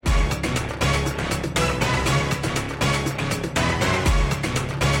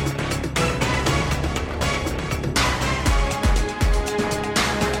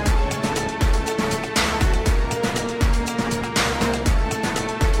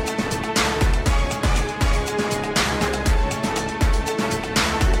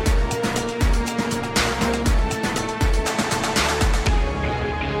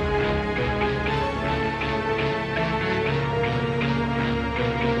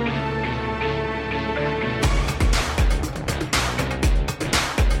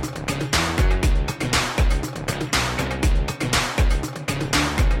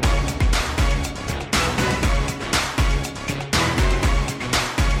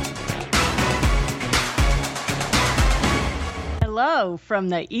Hello from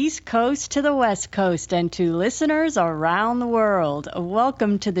the East Coast to the West Coast and to listeners around the world.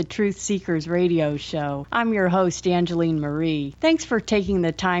 Welcome to the Truth Seekers Radio Show. I'm your host, Angeline Marie. Thanks for taking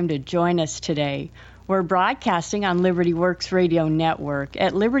the time to join us today. We're broadcasting on Liberty Works Radio Network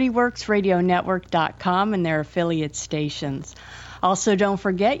at libertyworksradionetwork.com and their affiliate stations. Also, don't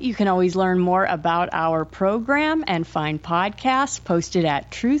forget, you can always learn more about our program and find podcasts posted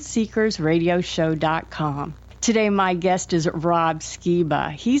at truthseekersradioshow.com. Today, my guest is Rob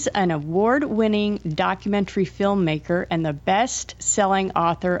Skiba. He's an award-winning documentary filmmaker and the best-selling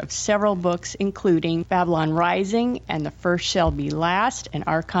author of several books, including Babylon Rising and The First Shall Be Last, and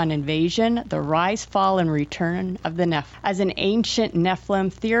Archon Invasion, The Rise, Fall, and Return of the Nephilim. As an ancient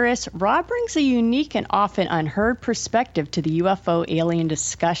Nephilim theorist, Rob brings a unique and often unheard perspective to the UFO alien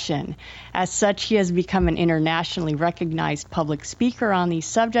discussion. As such, he has become an internationally recognized public speaker on these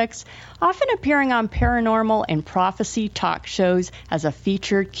subjects, often appearing on paranormal and prophecy talk shows as a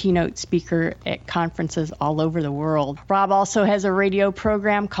featured keynote speaker at conferences all over the world. Rob also has a radio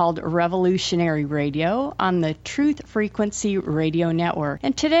program called Revolutionary Radio on the Truth Frequency Radio Network.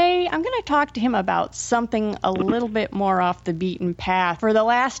 And today I'm going to talk to him about something a little bit more off the beaten path. For the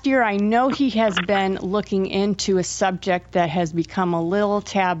last year, I know he has been looking into a subject that has become a little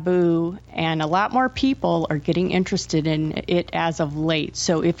taboo, and a lot more people are getting interested in it as of late.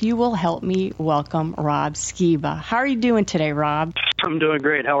 So if you will help me welcome Rob Skiba. How are you doing today, Rob? I'm doing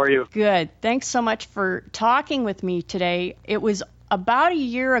great. How are you? Good. Thanks so much for talking with me today. It was about a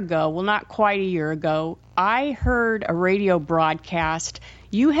year ago, well, not quite a year ago, I heard a radio broadcast.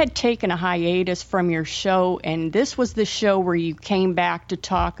 You had taken a hiatus from your show, and this was the show where you came back to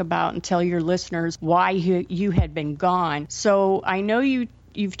talk about and tell your listeners why you had been gone. So I know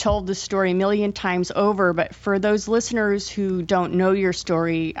you've told the story a million times over, but for those listeners who don't know your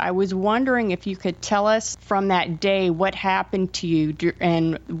story, I was wondering if you could tell us from that day what happened to you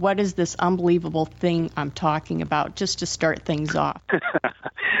and what is this unbelievable thing I'm talking about, just to start things off.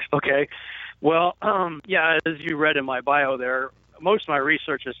 Okay. Well, as you read in my bio there, most of my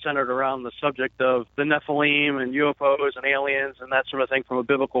research is centered around the subject of the Nephilim and UFOs and aliens and that sort of thing from a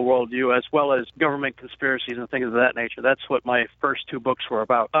biblical worldview, as well as government conspiracies and things of that nature. That's what my first two books were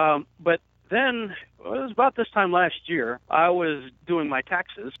about. But then, it was about this time last year, I was doing my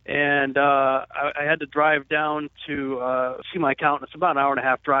taxes, and I had to drive down to see my accountant. It's about an hour and a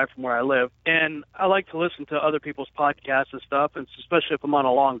half drive from where I live. And I like to listen to other people's podcasts and stuff, and especially if I'm on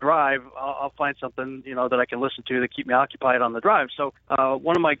a long drive, I'll find something, that I can listen to keep me occupied on the drive. So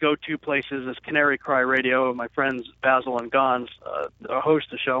one of my go-to places is Canary Cry Radio. My friends Basil and Gons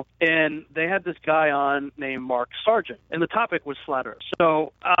host the show. And they had this guy on named Mark Sargent, and the topic was flat Earth.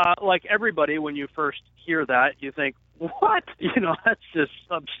 So like everybody, when you first hear that, you think, what? That's just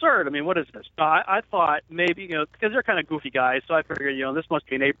absurd. I mean, what is this? I thought maybe, because they're kind of goofy guys, so I figured, this must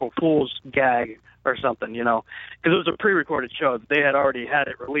be an April Fool's gag or something, because it was a pre-recorded show. They had already had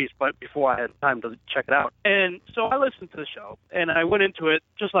it released, but before I had time to check it out. And so I listened to the show, and I went into it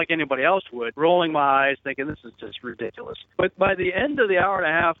just like anybody else would, rolling my eyes, thinking this is just ridiculous. But by the end of the hour and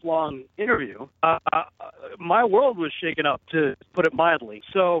a half long interview, my world was shaken up, to put it mildly.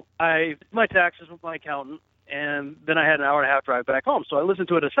 So I did my taxes with my accountant, and then I had an hour and a half drive back home. So I listened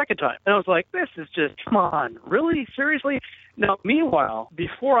to it a second time. And I was like, this is just, come on, really? Seriously? Now, meanwhile,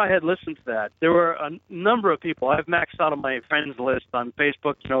 before I had listened to that, there were a number of people. I've maxed out on my friends list on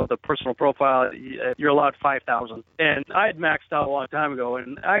Facebook, the personal profile. You're allowed 5,000. And I had maxed out a long time ago.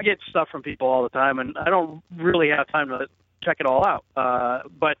 And I get stuff from people all the time, and I don't really have time to check it all out.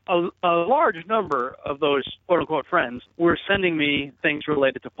 But a large number of those quote-unquote friends were sending me things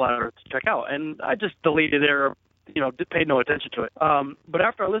related to Flat Earth to check out. And I just deleted it or, paid no attention to it. But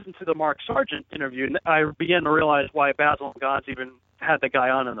after I listened to the Mark Sargent interview, I began to realize why Basil and Gons even had the guy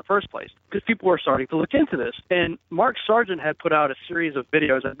on in the first place, because people were starting to look into this. And Mark Sargent had put out a series of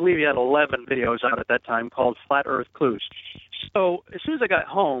videos. I believe he had 11 videos out at that time called Flat Earth Clues. So as soon as I got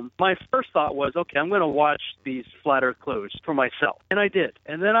home, my first thought was, okay, I'm going to watch these Flat Earth Clues for myself. And I did.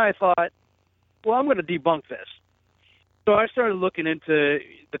 And then I thought, well, I'm going to debunk this. So I started looking into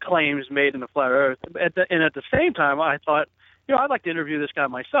the claims made in the Flat Earth. And at the same time, I thought, I'd like to interview this guy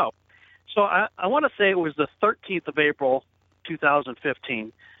myself. So I want to say it was the 13th of April,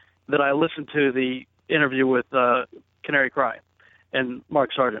 2015, that I listened to the interview with Canary Cry and Mark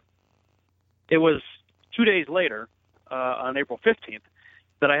Sargent. It was 2 days later, on April 15th,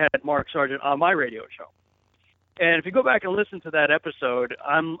 that I had Mark Sargent on my radio show. And if you go back and listen to that episode,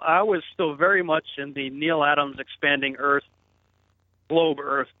 I was still very much in the Neil Adams Expanding Earth, Globe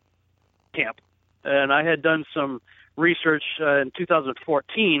Earth camp. And I had done some research in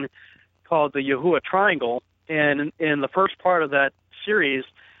 2014 called the Yahuwah Triangle. And in the first part of that series,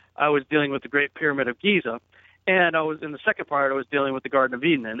 I was dealing with the Great Pyramid of Giza, and I was in the second part, I was dealing with the Garden of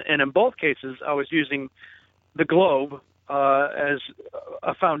Eden. And in both cases, I was using the globe as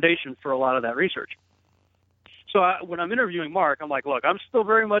a foundation for a lot of that research. So when I'm interviewing Mark, I'm like, look, I'm still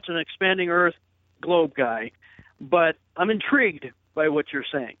very much an expanding Earth globe guy, but I'm intrigued by what you're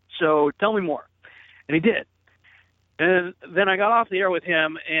saying. So tell me more. And he did. And then I got off the air with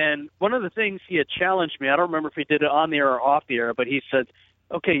him, and one of the things he had challenged me, I don't remember if he did it on the air or off the air, but he said,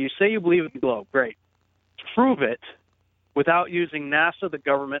 okay, you say you believe in the globe. Great. Prove it without using NASA, the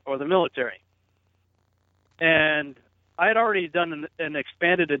government, or the military. And I had already done an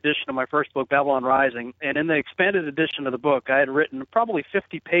expanded edition of my first book, Babylon Rising, and in the expanded edition of the book, I had written probably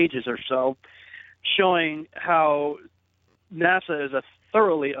 50 pages or so showing how NASA is a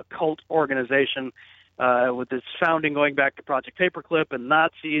thoroughly occult organization with its founding going back to Project Paperclip and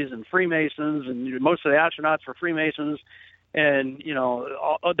Nazis and Freemasons, and most of the astronauts were Freemasons, and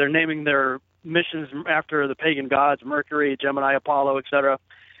they're naming their missions after the pagan gods, Mercury, Gemini, Apollo, etc.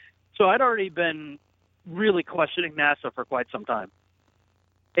 So I'd already been really questioning NASA for quite some time.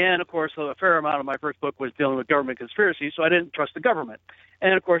 And, of course, a fair amount of my first book was dealing with government conspiracy, so I didn't trust the government.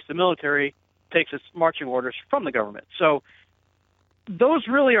 And, of course, the military takes its marching orders from the government. So those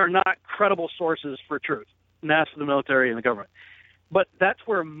really are not credible sources for truth, NASA, the military, and the government. But that's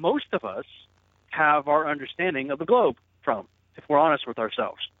where most of us have our understanding of the globe from, if we're honest with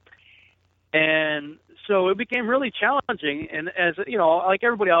ourselves. And so it became really challenging. And as you know, like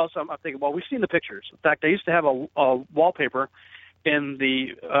everybody else, I'm thinking, well, we've seen the pictures. In fact, I used to have a wallpaper in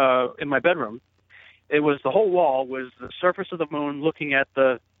my bedroom. It was the whole wall was the surface of the moon looking at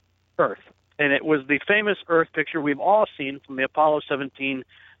the Earth. And it was the famous Earth picture we've all seen from the Apollo 17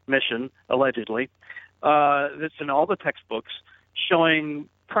 mission, allegedly. That's in all the textbooks, showing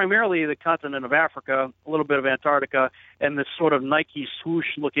primarily the continent of Africa, a little bit of Antarctica, and this sort of Nike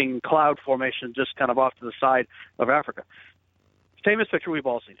swoosh-looking cloud formation just kind of off to the side of Africa. Famous picture, we've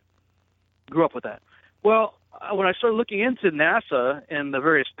all seen it. Grew up with that. Well, when I started looking into NASA and the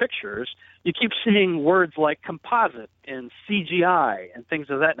various pictures, you keep seeing words like composite and CGI and things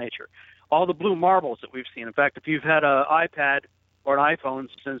of that nature. All the blue marbles that we've seen. In fact, if you've had an iPad or an iPhone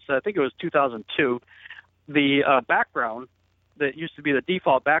since I think it was 2002, the background that used to be the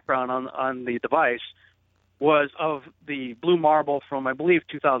default background on the device was of the blue marble from, I believe,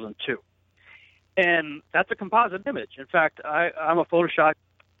 2002. And that's a composite image. In fact, I'm a Photoshop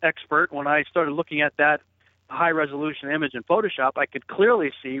expert. When I started looking at that high-resolution image in Photoshop, I could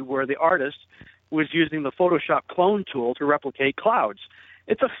clearly see where the artist was using the Photoshop clone tool to replicate clouds.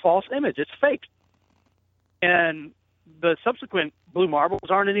 It's a false image. It's fake. And the subsequent blue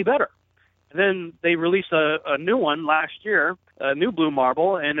marbles aren't any better. And then they released a new one last year, a new blue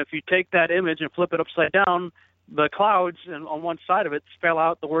marble, and if you take that image and flip it upside down, the clouds and on one side of it spell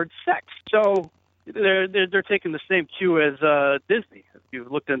out the word sex. So they're taking the same cue as Disney. If you've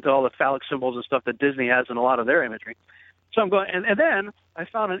looked into all the phallic symbols and stuff that Disney has in a lot of their imagery. So I'm going, and then I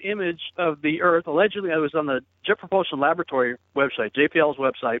found an image of the Earth. Allegedly, I was on the Jet Propulsion Laboratory website, JPL's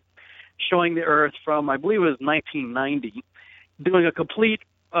website, showing the Earth from, I believe it was 1990, doing a complete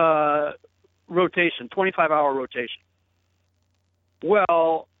rotation, 25-hour rotation.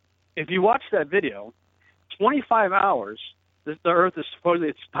 Well, if you watch that video, 25 hours, the Earth is supposedly,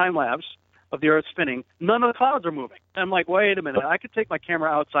 it's time-lapse of the Earth spinning. None of the clouds are moving. I'm like, wait a minute. I could take my camera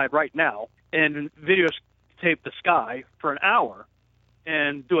outside right now and videotape the sky for an hour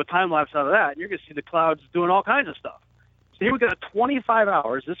and do a time-lapse out of that. You're going to see the clouds doing all kinds of stuff. So here we got 25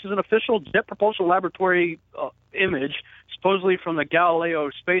 hours. This is an official Jet Propulsion Laboratory image, supposedly from the Galileo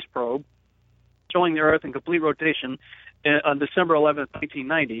space probe, showing the Earth in complete rotation on December 11th,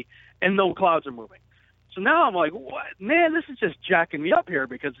 1990, and no clouds are moving. So now I'm like, what? Man, this is just jacking me up here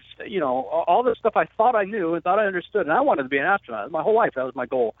because, all this stuff I thought I knew and thought I understood, and I wanted to be an astronaut. My whole life, that was my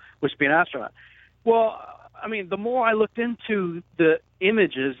goal, was to be an astronaut. Well, I mean, the more I looked into the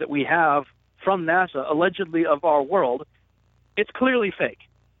images that we have from NASA, allegedly of our world, it's clearly fake.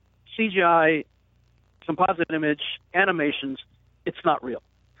 CGI, composite image, animations, it's not real.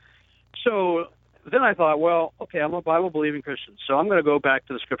 So then I thought, well, okay, I'm a Bible-believing Christian, so I'm going to go back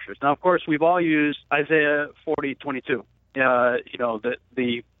to the Scriptures. Now, of course, we've all used Isaiah 40:22,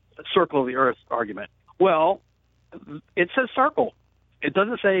 the circle of the earth argument. Well, it says circle. It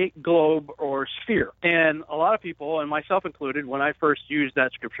doesn't say globe or sphere. And a lot of people, and myself included, when I first used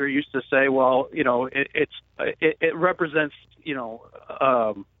that Scripture, used to say, well, it represents,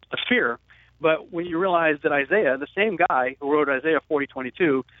 a sphere. But when you realize that Isaiah, the same guy who wrote Isaiah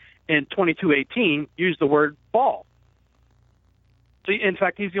 40:22, in 22:18 used the word ball. So, in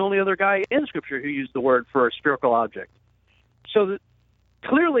fact, he's the only other guy in Scripture who used the word for a spherical object. So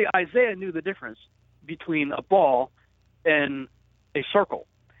Clearly, Isaiah knew the difference between a ball and a circle.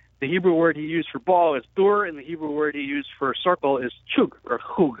 The Hebrew word he used for ball is dur, and the Hebrew word he used for circle is chug, or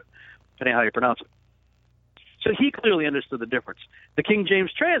chug, depending on how you pronounce it. So he clearly understood the difference. The King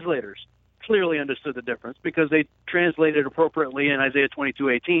James translators clearly understood the difference because they translated appropriately in Isaiah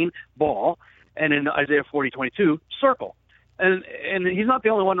 22:18, ball, and in Isaiah 40:22, circle. And he's not the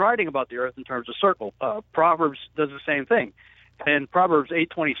only one writing about the earth in terms of circle. Proverbs does the same thing. And Proverbs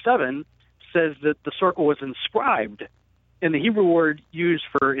 8:27 says that the circle was inscribed. And the Hebrew word used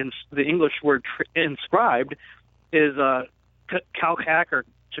for the English word inscribed is kalkak or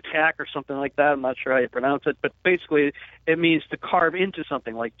chakak or something like that. I'm not sure how you pronounce it. But basically, it means to carve into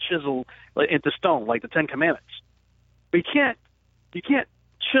something, like chisel into stone, like the Ten Commandments. But you can't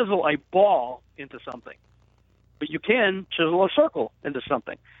chisel a ball into something. But you can chisel a circle into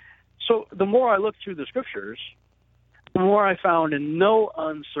something. So the more I looked through the scriptures, the more I found in no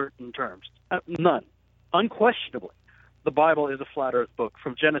uncertain terms, none, unquestionably, the Bible is a flat earth book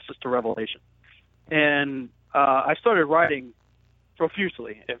from Genesis to Revelation. And I started writing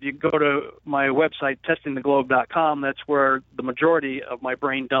profusely. If you go to my website, testingtheglobe.com, that's where the majority of my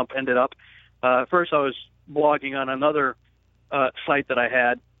brain dump ended up. First, I was blogging on another site that I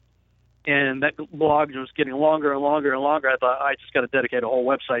had, and that blog was getting longer and longer and longer. I thought, I just got to dedicate a whole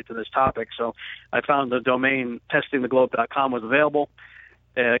website to this topic. So I found the domain testingtheglobe.com was available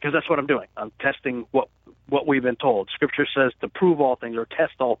because that's what I'm doing. I'm testing what we've been told. Scripture says to prove all things or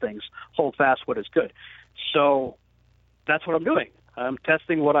test all things, hold fast what is good. So that's what I'm doing. I'm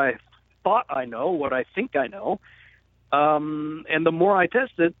testing what I thought I know, what I think I know. And the more I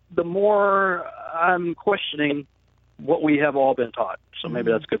test it, the more I'm questioning what we have all been taught. So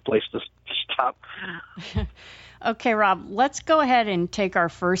maybe that's a good place to stop. Okay, Rob, let's go ahead and take our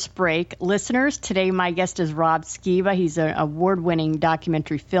first break. Listeners, today my guest is Rob Skiba. He's an award-winning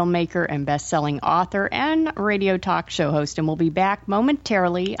documentary filmmaker and best-selling author and radio talk show host. And we'll be back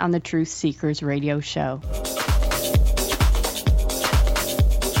momentarily on the Truth Seekers radio show.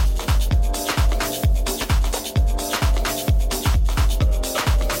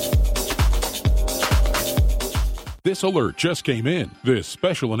 This alert just came in. This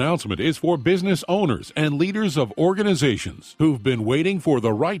special announcement is for business owners and leaders of organizations who've been waiting for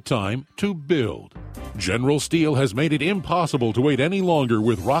the right time to build. General Steel has made it impossible to wait any longer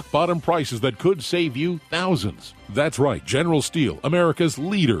with rock-bottom prices that could save you thousands. That's right, General Steel, America's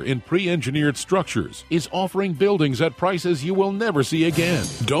leader in pre-engineered structures, is offering buildings at prices you will never see again.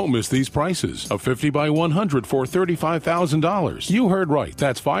 Don't miss these prices. A 50 by 100 for $35,000. You heard right.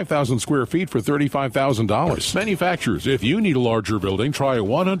 That's 5,000 square feet for $35,000. Manufacturers, if you need a larger building, try a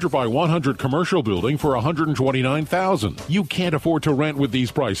 100 by 100 commercial building for $129,000. You can't afford to rent with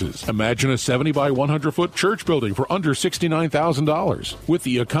these prices. Imagine a 70 by 100 foot church building for under $69,000. With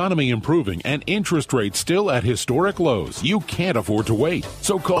the economy improving and interest rates still at historic lows, you can't afford to wait.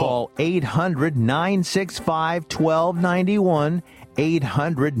 So call 800-965-1291.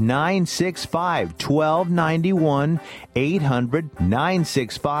 800-965-1291.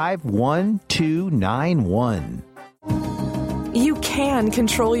 800-965-1291. You can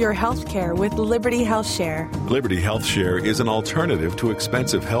control your health care with Liberty Health Share. Liberty Health Share is an alternative to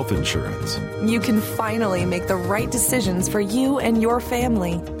expensive health insurance. You can finally make the right decisions for you and your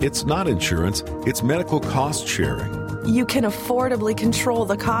family. It's not insurance, it's medical cost sharing. You can affordably control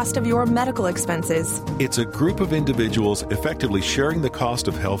the cost of your medical expenses. It's a group of individuals effectively sharing the cost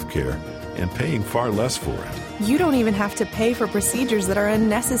of health care and paying far less for it. You don't even have to pay for procedures that are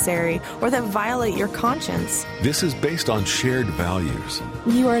unnecessary or that violate your conscience. This is based on shared values.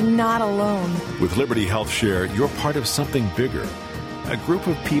 You are not alone. With Liberty Health Share, you're part of something bigger. A group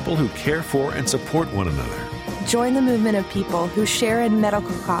of people who care for and support one another. Join the movement of people who share in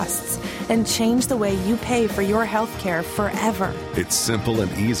medical costs and change the way you pay for your health care forever. It's simple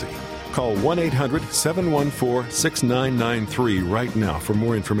and easy. Call 1-800-714-6993 right now for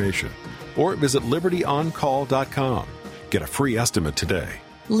more information. Or visit libertyoncall.com. Get a free estimate today.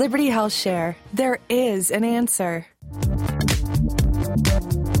 Liberty Health Share. There is an answer.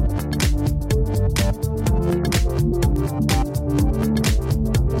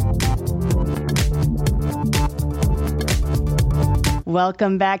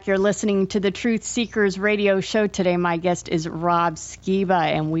 Welcome back. You're listening to the Truth Seekers radio show. Today, my guest is Rob Skiba,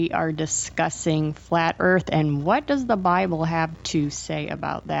 and we are discussing flat earth and what does the Bible have to say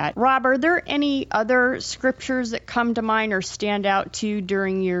about that. Rob, are there any other scriptures that come to mind or stand out to you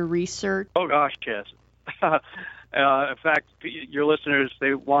during your research? Oh, gosh, yes. In fact, your listeners,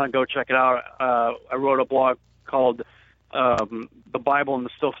 they want to go check it out. I wrote a blog called The Bible and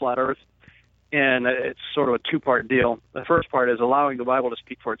the Still Flat Earth. and it's sort of a two-part deal. The first part is allowing the Bible to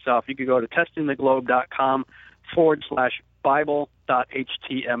speak for itself. You can go to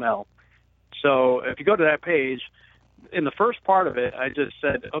testingtheglobe.com/Bible.html. So if you go to that page, in the first part of it, I just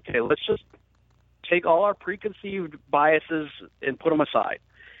said, okay, let's just take all our preconceived biases and put them aside.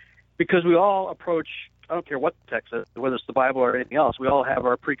 Because we all approach, I don't care what the text is, whether it's the Bible or anything else, we all have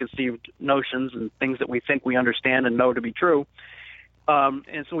our preconceived notions and things that we think we understand and know to be true.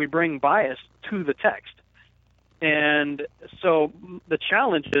 And so we bring bias to the text. And so the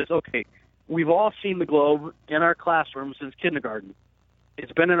challenge is, okay, we've all seen the globe in our classroom since kindergarten.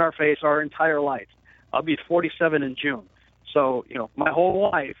 It's been in our face our entire life. I'll be 47 in June. So, my whole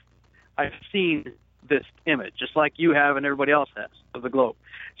life I've seen this image, just like you have and everybody else has, of the globe.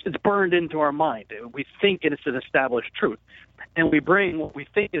 It's burned into our mind. We think it's an established truth. And we bring what we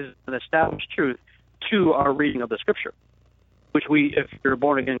think is an established truth to our reading of the Scripture, which if you're a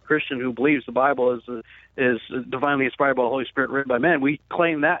born-again Christian who believes the Bible is divinely inspired by the Holy Spirit, written by men, we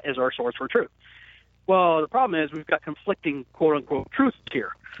claim that as our source for truth. Well, the problem is we've got conflicting quote-unquote truths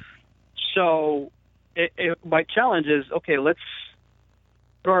here. So my challenge is, okay, let's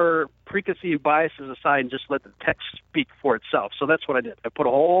put our preconceived biases aside and just let the text speak for itself. So that's what I did. I put a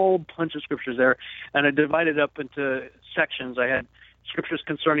whole bunch of scriptures there, and I divided up into sections. I had scriptures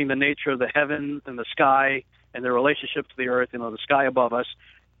concerning the nature of the heaven and the sky and their relationship to the earth, the sky above us,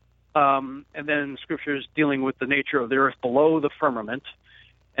 and then scriptures dealing with the nature of the earth below the firmament,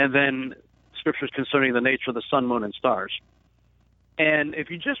 and then scriptures concerning the nature of the sun, moon, and stars. And if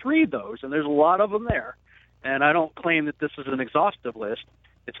you just read those, and there's a lot of them there, and I don't claim that this is an exhaustive list,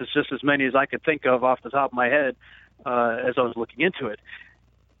 it's just as many as I could think of off the top of my head as I was looking into it.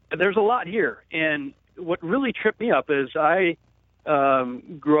 There's a lot here, and what really tripped me up is I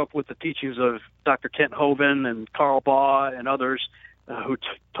grew up with the teachings of Dr. Kent Hovind and Karl Baugh and others who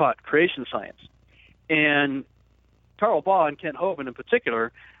taught creation science. And Karl Baugh and Kent Hovind in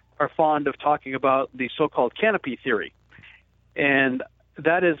particular are fond of talking about the so-called canopy theory. And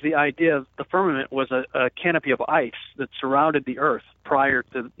that is the idea that the firmament was a canopy of ice that surrounded the earth prior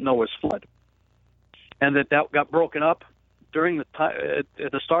to Noah's flood. And that got broken up during the time,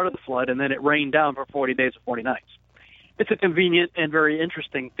 at the start of the flood, and then it rained down for 40 days and 40 nights. It's a convenient and very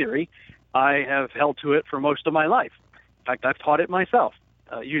interesting theory. I have held to it for most of my life. In fact, I've taught it myself,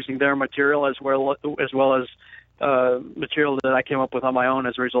 using their material as well as material that I came up with on my own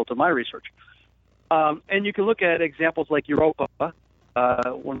as a result of my research. And you can look at examples like Europa, one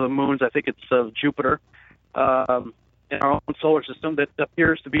of the moons, I think it's of Jupiter, in our own solar system, that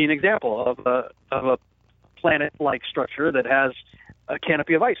appears to be an example of a planet-like structure that has a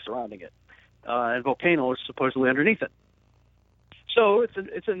canopy of ice surrounding it, and volcanoes supposedly underneath it. So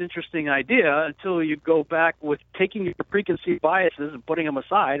it's an interesting idea until you go back with taking your preconceived biases and putting them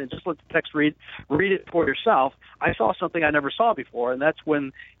aside and just let the text read it for yourself. I saw something I never saw before, and that's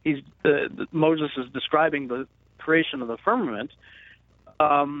when Moses is describing the creation of the firmament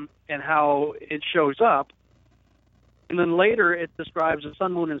and how it shows up. And then later it describes the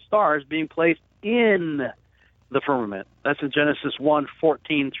sun, moon, and stars being placed in the firmament. That's in Genesis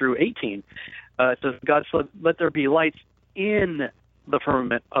 1:14 through 18. It says, God said, let there be lights in the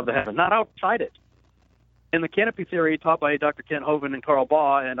firmament of the heaven, not outside it. And the canopy theory taught by Dr. Kent Hovind and Karl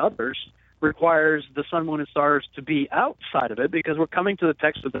Baugh and others requires the sun, moon, and stars to be outside of it, because we're coming to the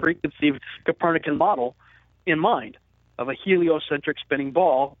text with the preconceived Copernican model in mind of a heliocentric spinning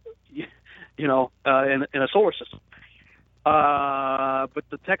ball, in a solar system. But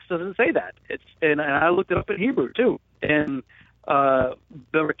the text doesn't say that. And I looked it up in Hebrew too. And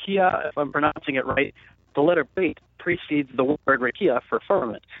Berakia, if I'm pronouncing it right, the letter bait precedes the word rakia for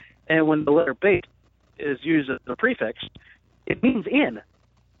firmament. And when the letter bait is used as a prefix, it means in.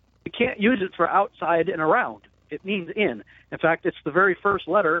 You can't use it for outside and around. It means in. In fact, it's the very first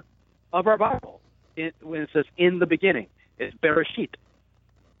letter of our Bible. When it says in the beginning, it's Bereshit.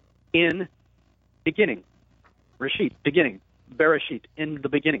 In beginning. Reshit, beginning. Bereshit, in the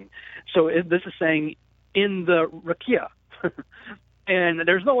beginning. So this is saying in the rakia. And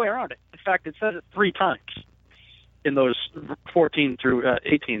there's no way around it. In fact, it says it 3 times in those 14 through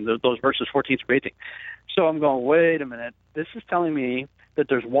 18, those verses 14 through 18. So I'm going, wait a minute. This is telling me that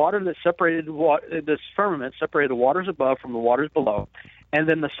there's water that separated this firmament, separated the waters above from the waters below, and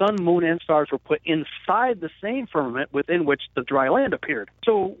then the sun, moon, and stars were put inside the same firmament within which the dry land appeared.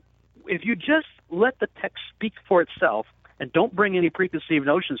 So if you just let the text speak for itself and don't bring any preconceived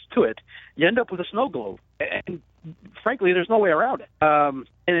notions to it, you end up with a snow globe. And frankly, there's no way around it.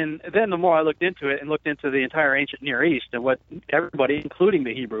 And then the more I looked into it and looked into the entire ancient Near East and what everybody, including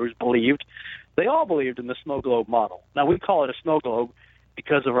the Hebrews, believed, they all believed in the snow globe model. Now, we call it a snow globe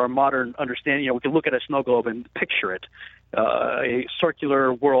because of our modern understanding. We can look at a snow globe and picture it, a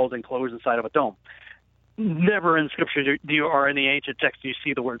circular world enclosed inside of a dome. Never in Scripture or in the ancient text do you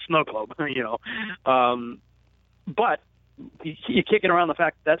see the word snow globe, but you're kicking around the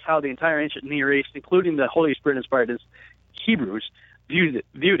fact that's how the entire ancient Near East, including the Holy Spirit-inspired Hebrews,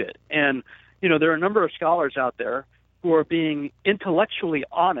 viewed it. And, there are a number of scholars out there who are being intellectually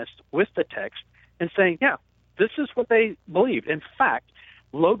honest with the text and saying, yeah, this is what they believe. In fact,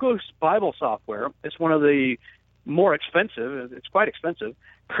 Logos Bible Software is one of the more expensive, it's quite expensive,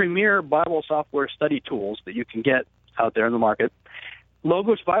 premier Bible software study tools that you can get out there in the market.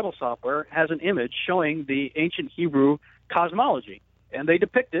 Logos Bible Software has an image showing the ancient Hebrew cosmology, and they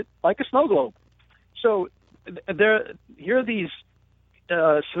depict it like a snow globe. So here are these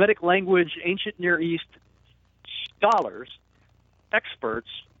Semitic language, ancient Near East scholars, experts,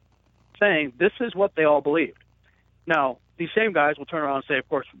 saying this is what they all believed. Now, these same guys will turn around and say, of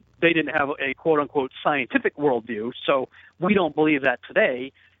course, they didn't have a quote-unquote scientific worldview, so we don't believe that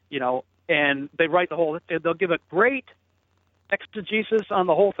today, and they write they'll give a great exegesis on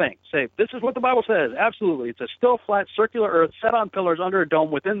the whole thing. Say, this is what the Bible says. Absolutely. It's a still, flat, circular earth set on pillars under a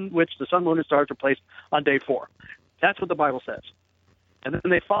dome within which the sun, moon, and stars are placed on day 4. That's what the Bible says. And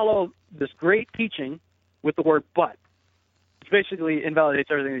then they follow this great teaching with the word but, which basically invalidates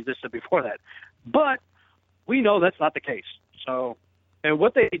everything they just said before that. But we know that's not the case. So, and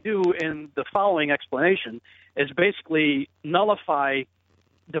what they do in the following explanation is basically nullify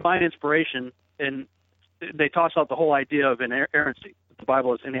divine inspiration, and they toss out the whole idea of inerrancy. The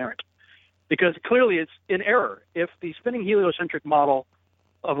Bible is inerrant. Because clearly it's in error. If the spinning heliocentric model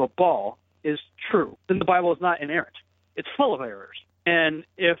of a ball is true, then the Bible is not inerrant. It's full of errors. And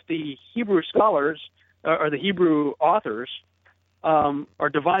if the Hebrew scholars or the Hebrew authors are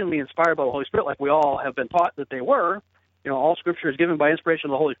divinely inspired by the Holy Spirit, like we all have been taught that they were, all Scripture is given by inspiration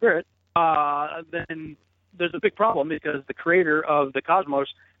of the Holy Spirit, then there's a big problem because the creator of the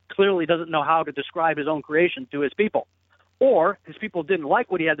cosmos clearly doesn't know how to describe his own creation to his people. Or his people didn't like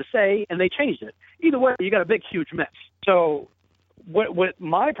what he had to say, and they changed it. Either way, you got a big, huge mess. So what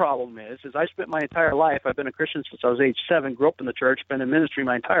my problem is I spent my entire life, I've been a Christian since I was age 7, grew up in the church, been in ministry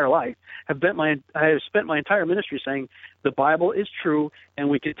my entire life, I have spent my entire ministry saying the Bible is true and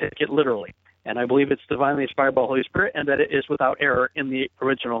we can take it literally. And I believe it's divinely inspired by the Holy Spirit and that it is without error in the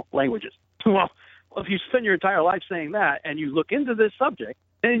original languages. Well, if you spend your entire life saying that and you look into this subject,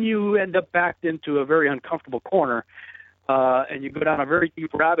 then you end up backed into a very uncomfortable corner, and you go down a very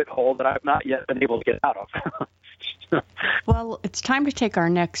deep rabbit hole that I've not yet been able to get out of. Well, it's time to take our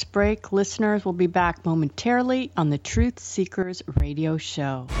next break. Listeners, will be back momentarily on the Truth Seekers Radio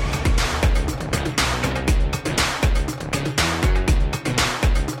Show.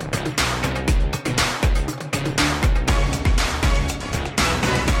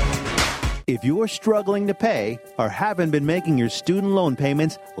 If you're struggling to pay or haven't been making your student loan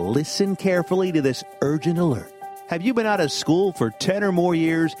payments, listen carefully to this urgent alert. Have you been out of school for 10 or more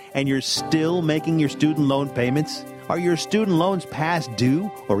years and you're still making your student loan payments? Are your student loans past due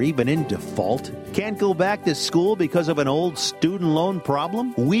or even in default? Can't go back to school because of an old student loan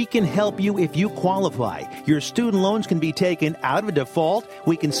problem? We can help you if you qualify. Your student loans can be taken out of default.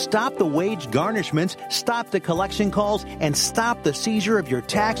 We can stop the wage garnishments, stop the collection calls, and stop the seizure of your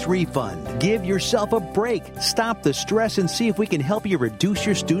tax refund. Give yourself a break. Stop the stress and see if we can help you reduce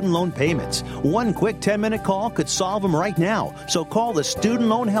your student loan payments. One quick 10-minute call could solve them right now. So call the Student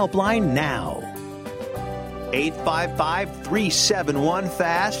Loan Helpline now.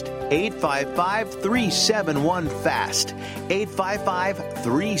 855-371-FAST. 855-371-FAST.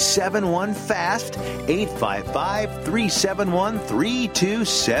 855-371-FAST.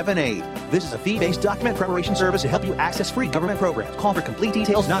 855-371-3278. This is a fee-based document preparation service to help you access free government programs. Call for complete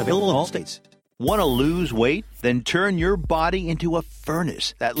details. Not available in all states. Want to lose weight? Then turn your body into a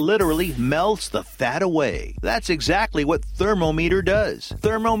furnace that literally melts the fat away. That's exactly what Thermometer does.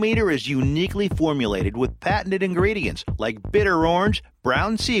 Thermometer is uniquely formulated with patented ingredients like bitter orange,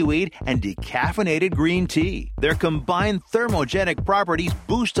 brown seaweed, and decaffeinated green tea. Their combined thermogenic properties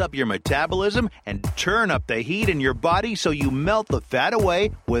boost up your metabolism and turn up the heat in your body so you melt the fat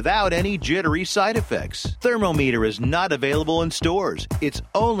away without any jittery side effects. Thermometer is not available in stores. It's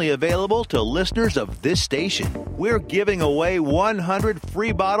only available to listeners of this station. We're giving away 100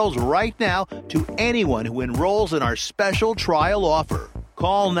 free bottles right now to anyone who enrolls in our special trial offer.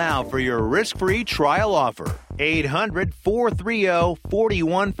 Call now for your risk-free trial offer.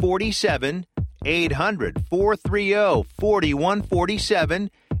 800-430-4147. 800-430-4147.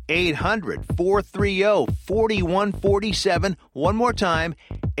 800-430-4147. One more time,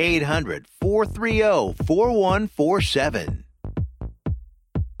 800-430-4147.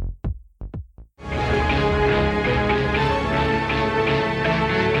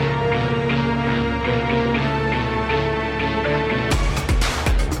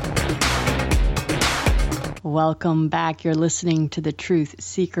 Welcome back. You're listening to the Truth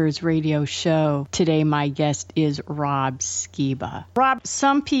Seekers Radio Show. Today, my guest is Rob Skiba. Rob,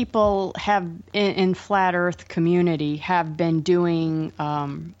 some people have in Flat Earth community have been doing,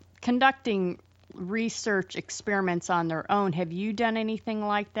 conducting research experiments on their own. Have you done anything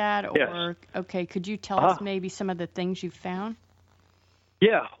like that? Yes. Or, okay, could you tell us maybe some of the things you've found?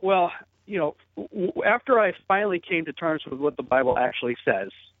 Yeah, well, after I finally came to terms with what the Bible actually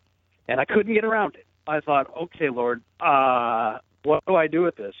says, and I couldn't get around it, I thought, okay, Lord, what do I do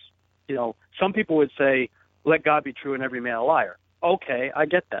with this? Some people would say, let God be true and every man a liar. Okay, I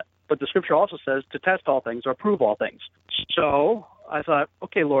get that. But the scripture also says to test all things or prove all things. So I thought,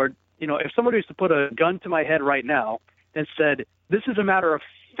 okay, Lord, if somebody was to put a gun to my head right now and said, this is a matter of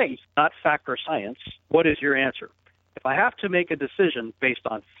faith, not fact or science, what is your answer? If I have to make a decision based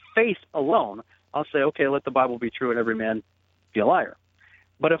on faith alone, I'll say, okay, let the Bible be true and every man be a liar.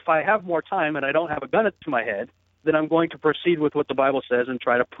 But if I have more time and I don't have a gun to my head, then I'm going to proceed with what the Bible says and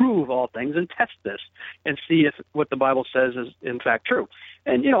try to prove all things and test this and see if what the Bible says is in fact true.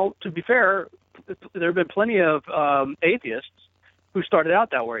 And, to be fair, there have been plenty of atheists who started out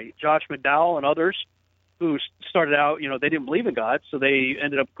that way. Josh McDowell and others who started out, they didn't believe in God, so they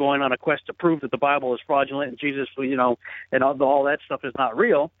ended up going on a quest to prove that the Bible is fraudulent and Jesus, and all that stuff is not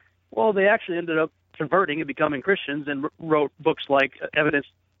real. Well, they actually ended up converting and becoming Christians and wrote books like Evidence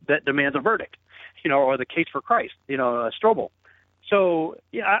That Demands a Verdict, or The Case for Christ, Strobel. So,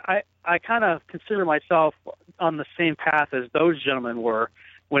 I kind of consider myself on the same path as those gentlemen were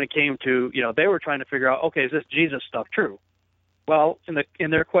when it came to, they were trying to figure out, okay, is this Jesus stuff true? Well, in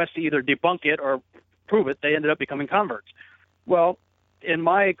their quest to either debunk it or prove it, they ended up becoming converts. Well, in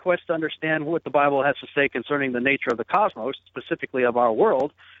my quest to understand what the Bible has to say concerning the nature of the cosmos, specifically of our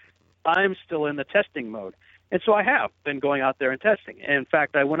world, I'm still in the testing mode. And so I have been going out there and testing. In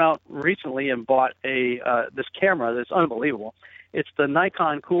fact, I went out recently and bought this camera that's unbelievable. It's the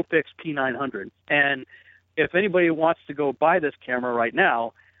Nikon Coolpix P900. And if anybody wants to go buy this camera right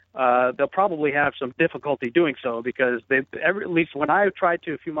now, they'll probably have some difficulty doing so because at least when I tried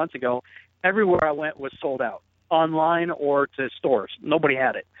to a few months ago, everywhere I went was sold out, online or to stores. Nobody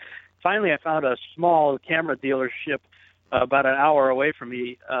had it. Finally, I found a small camera dealership about an hour away from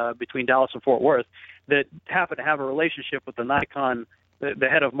me between Dallas and Fort Worth that happened to have a relationship with the Nikon, the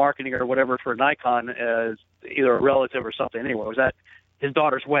head of marketing or whatever for Nikon as either a relative or something. Anyway, it was at his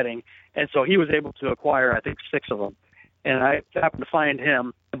daughter's wedding, and so he was able to acquire, I think, 6 of them. And I happened to find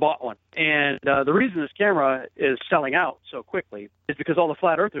him and bought one. And the reason this camera is selling out so quickly is because all the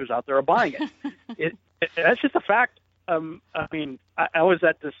flat earthers out there are buying it. That's just a fact. I was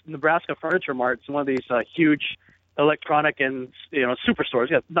at this Nebraska Furniture Mart. It's one of these huge electronic and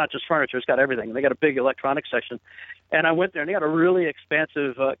superstores. Yeah, not just furniture; it's got everything. They got a big electronics section, and I went there and they got a really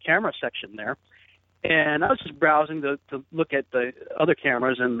expansive camera section there. And I was just browsing to look at the other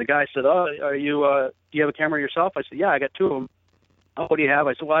cameras, and the guy said, "Oh, do you have a camera yourself?" I said, "Yeah, I got 2 of them." "Oh, what do you have?"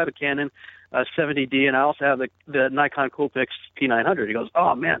 I said, "Well, I have a Canon 70D, and I also have the Nikon Coolpix P900. He goes,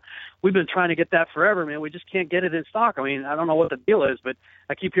 "Oh man, we've been trying to get that forever, man. We just can't get it in stock. I mean, I don't know what the deal is, but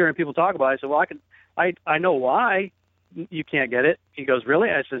I keep hearing people talk about it." I said, "Well, I know why you can't get it." He goes,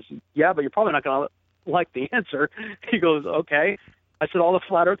 "Really?" I said, "Yeah, but you're probably not going to like the answer." He goes, "Okay." I said, "All the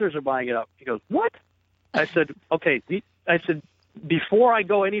flat earthers are buying it up." He goes, "What?" I said, "Okay." I said, before I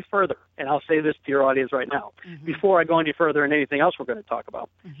go any further, and I'll say this to your audience right now, before I go any further in anything else we're going to talk about,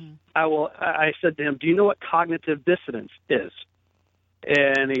 I said to him, "Do you know what cognitive dissonance is?"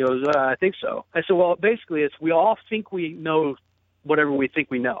 And he goes, "I think so." I said, "Well, basically it's we all think we know whatever we think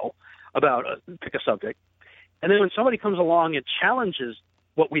we know about pick a subject. And then when somebody comes along and challenges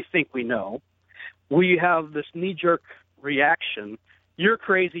what we think we know, we have this knee-jerk reaction. You're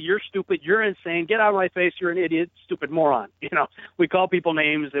crazy, you're stupid, you're insane, get out of my face, you're an idiot, stupid moron. We call people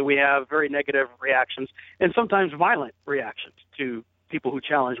names, and we have very negative reactions and sometimes violent reactions to people who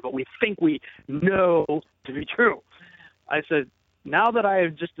challenge what we think we know to be true." I said, now that I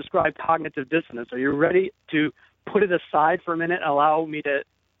have just described cognitive dissonance, are you ready to put it aside for a minute and allow me to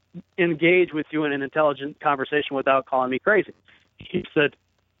engage with you in an intelligent conversation without calling me crazy? He said,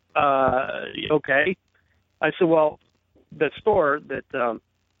 okay. I said, well, the store that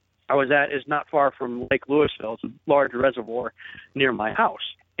I was at is not far from Lake Louisville. It's a large reservoir near my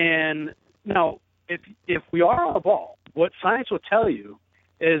house. And now, if we are on a ball, what science will tell you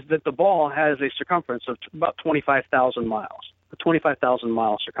is that the ball has a circumference of about 25,000 miles, a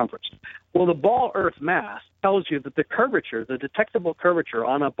 25,000-mile circumference. Well, the ball Earth mass tells you that the curvature, the detectable curvature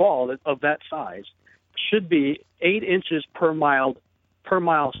on a ball of that size should be 8 inches per mile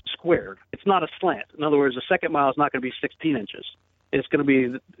squared. It's not a slant. In other words, the second mile is not going to be 16 inches. It's going to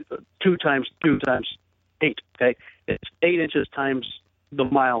be 2 times 2 times 8. Okay, it's 8 inches times the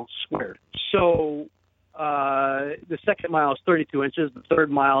mile squared. So the second mile is 32 inches. The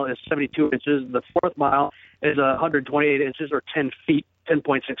third mile is 72 inches. The fourth mile is 128 inches, or 10 feet,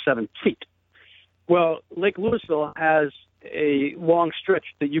 10.67 feet. Well, Lake Louisville has a long stretch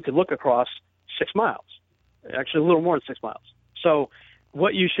that you can look across 6 miles, actually a little more than 6 miles. So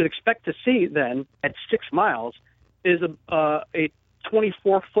what you should expect to see then at 6 miles is a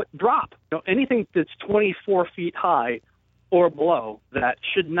 24-foot drop. Anything that's 24 feet high or below that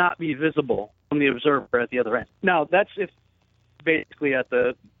should not be visible from the observer at the other end. Now, that's if basically at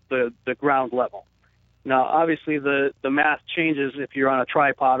the ground level. Now, obviously, the math changes if you're on a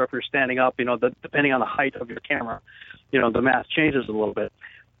tripod or if you're standing up, depending on the height of your camera, the math changes a little bit.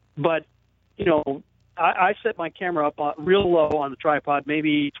 But, I set my camera up real low on the tripod,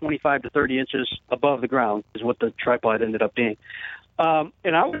 maybe 25 to 30 inches above the ground is what the tripod ended up being.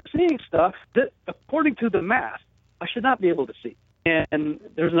 And I was seeing stuff that, according to the math, I should not be able to see. And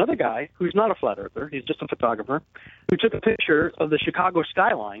there's another guy who's not a flat earther, he's just a photographer, who took a picture of the Chicago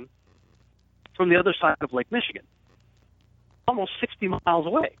skyline from the other side of Lake Michigan, almost 60 miles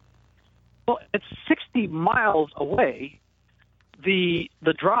away. Well, at 60 miles away, the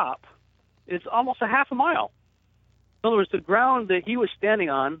drop is almost a half a mile. In other words, the ground that he was standing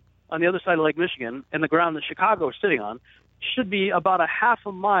on the other side of Lake Michigan, and the ground that Chicago is sitting on, should be about a half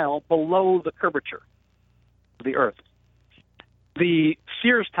a mile below the curvature of the Earth. The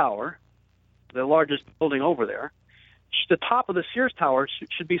Sears Tower, the largest building over there, the top of the Sears Tower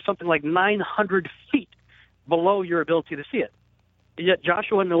should be something like 900 feet below your ability to see it. Yet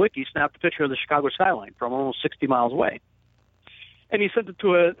Joshua Nowicki snapped a picture of the Chicago skyline from almost 60 miles away. And he sent it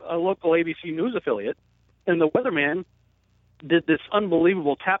to a local ABC News affiliate, and the weatherman did this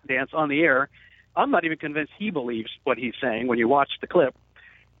unbelievable tap dance on the air. I'm not even convinced he believes what he's saying when you watch the clip,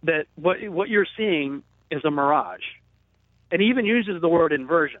 that what you're seeing is a mirage. And he even uses the word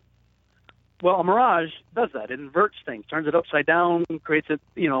inversion. Well, a mirage does that. It inverts things, turns it upside down, creates it,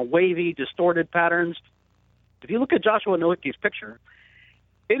 wavy, distorted patterns. If you look at Joshua Nowicki's picture,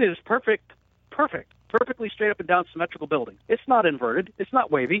 it is perfectly straight up and down symmetrical building. It's not inverted. It's not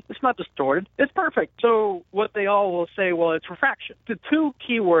wavy. It's not distorted. It's perfect. So what they all will say, well, it's refraction. The two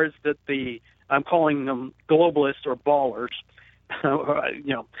keywords that I'm calling them globalists or ballers,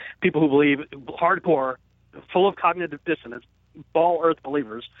 people who believe hardcore, full of cognitive dissonance, ball earth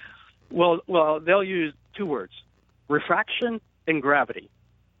believers, well, they'll use two words, refraction and gravity,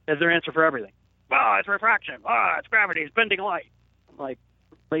 as their answer for everything. Oh, it's refraction. Oh, it's gravity. It's bending light. I'm like,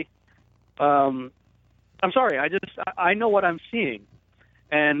 really? I'm sorry. I know what I'm seeing.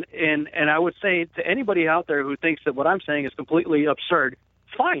 And I would say to anybody out there who thinks that what I'm saying is completely absurd,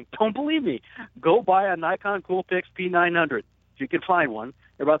 fine, don't believe me. Go buy a Nikon Coolpix P900 if you can find one.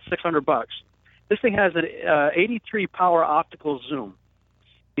 They're about $600. This thing has an 83 power optical zoom.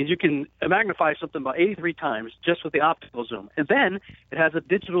 Means you can magnify something about 83 times just with the optical zoom. And then it has a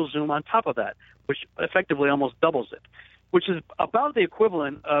digital zoom on top of that, which effectively almost doubles it, which is about the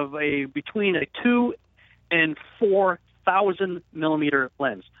equivalent of between a 2 and 4,000 millimeter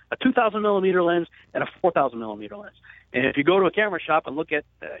lens, a 2,000 millimeter lens and a 4,000 millimeter lens. And if you go to a camera shop and look at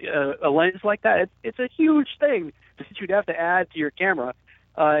a lens like that, it's a huge thing that you'd have to add to your camera,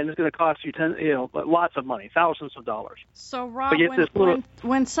 and it's going to cost you lots of money, thousands of dollars. So, Rob,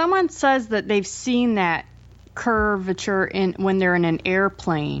 when someone says that they've seen that curvature when they're in an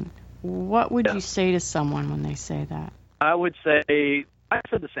airplane, what would you say to someone when they say that? I would say I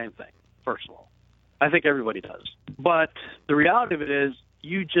said the same thing, first of all. I think everybody does. But the reality of it is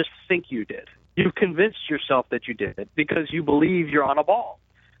you just think you did. You've convinced yourself that you did it because you believe you're on a ball.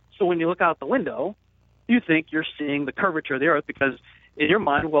 So when you look out the window, you think you're seeing the curvature of the Earth because in your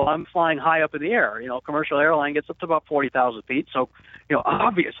mind, well, I'm flying high up in the air. Commercial airline gets up to about 40,000 feet. So,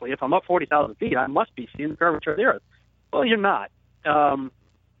 obviously, if I'm up 40,000 feet, I must be seeing the curvature of the Earth. Well, you're not.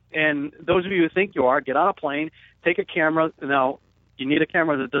 And those of you who think you are, get on a plane, take a camera. Now, you need a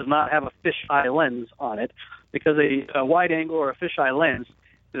camera that does not have a fisheye lens on it because a wide angle or a fisheye lens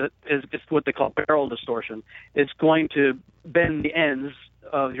is what they call barrel distortion. It's going to bend the ends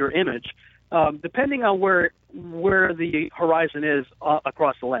of your image depending on where the horizon is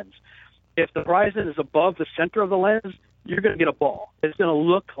across the lens. If the horizon is above the center of the lens, you're going to get a ball. It's going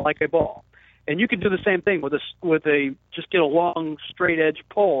to look like a ball. And you can do the same thing just get a long straight edge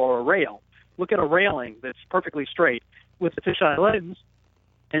pole or a rail. Look at a railing that's perfectly straight with the fisheye lens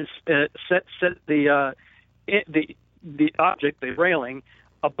and set the object, the railing,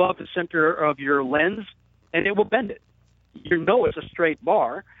 above the center of your lens, and it will bend it. It's a straight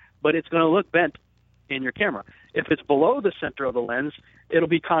bar, but it's going to look bent in your camera. If it's below the center of the lens, it'll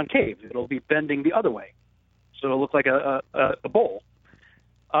be concave. It'll be bending the other way. so it'll look like a bowl.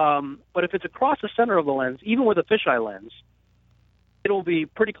 But if it's across the center of the lens, even with a fisheye lens, it'll be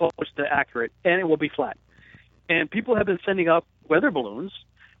pretty close to accurate, and it will be flat. And people have been sending up weather balloons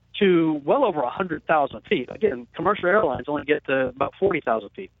to well over 100,000 feet. Again, commercial airlines only get to about 40,000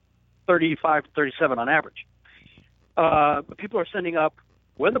 feet, 35 to 37 on average. But people are sending up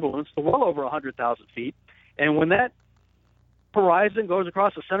weather balloons to well over 100,000 feet, and when that horizon goes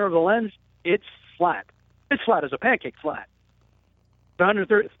across the center of the lens, it's flat. It's flat as a pancake flat.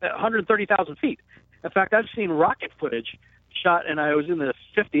 130,000 feet. In fact, I've seen rocket footage shot, and I was in the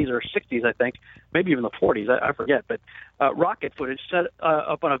 50s or 60s, I think, maybe even the 40s, I forget, but rocket footage set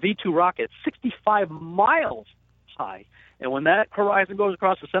up on a V-2 rocket 65 miles high. And when that horizon goes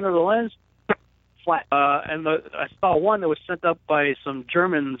across the center of the lens, flat. And I saw one that was sent up by some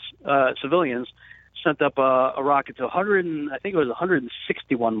Germans, civilians, sent up a rocket to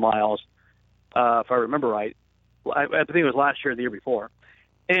 161 miles, if I remember right. I think it was last year or the year before.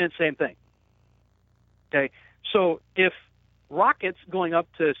 And same thing. Okay, so if rockets going up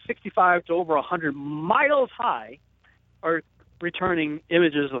to 65 to over 100 miles high are returning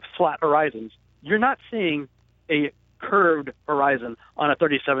images of flat horizons, you're not seeing a curved horizon on a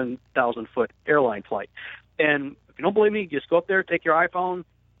 37,000-foot airline flight. And if you don't believe me, just go up there, take your iPhone.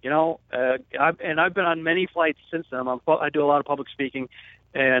 I've been on many flights since then. I do a lot of public speaking,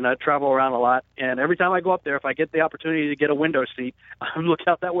 and I travel around a lot. And every time I go up there, if I get the opportunity to get a window seat, I'm looking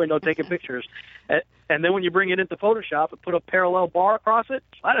out that window taking pictures. And then when you bring it into Photoshop and put a parallel bar across it,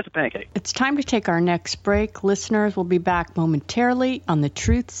 flat as a pancake. It's time to take our next break. Listeners will be back momentarily on the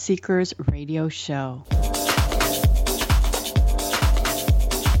Truth Seekers Radio Show.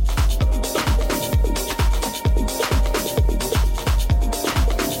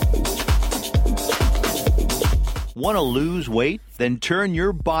 Want to lose weight? Then turn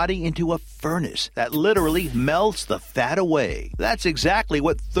your body into a furnace that literally melts the fat away. That's exactly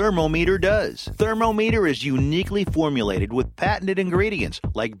what Thermometer does. Thermometer is uniquely formulated with patented ingredients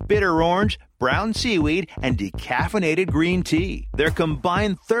like bitter orange, brown seaweed, and decaffeinated green tea. Their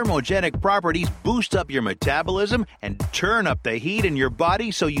combined thermogenic properties boost up your metabolism and turn up the heat in your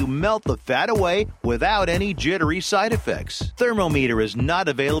body so you melt the fat away without any jittery side effects. Thermometer is not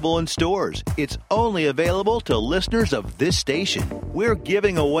available in stores. It's only available to listeners of this station. We're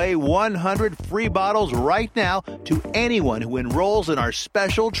giving away 100 free bottles right now to anyone who enrolls in our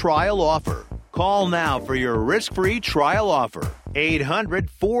special trial offer. Call now for your risk-free trial offer.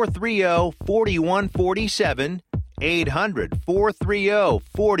 800-430-4147.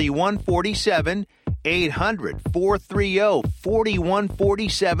 800-430-4147.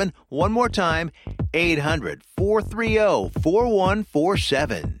 800-430-4147. One more time,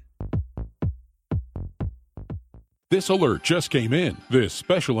 800-430-4147. This alert just came in. This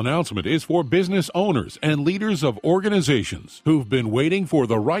special announcement is for business owners and leaders of organizations who've been waiting for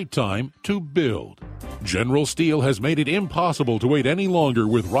the right time to build. General Steel has made it impossible to wait any longer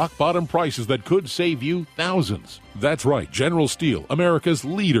with rock-bottom prices that could save you thousands. That's right, General Steel, America's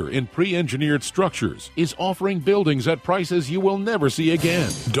leader in pre-engineered structures, is offering buildings at prices you will never see again.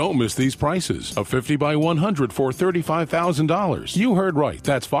 Don't miss these prices. A 50 by 100 for $35,000. You heard right.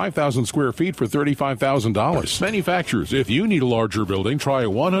 That's 5,000 square feet for $35,000. Manufacturers, if you need a larger building, try a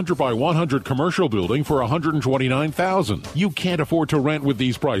 100 by 100 commercial building for $129,000. You can't afford to rent with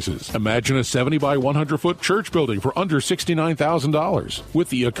these prices. Imagine a 70 by 100-foot church building for under $69,000. With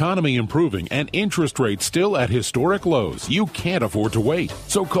the economy improving and interest rates still at historic lows, you can't afford to wait.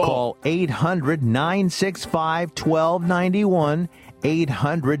 So call 800-965-1291.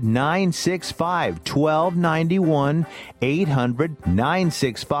 800-965-1291.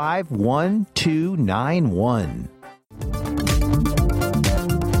 800-965-1291.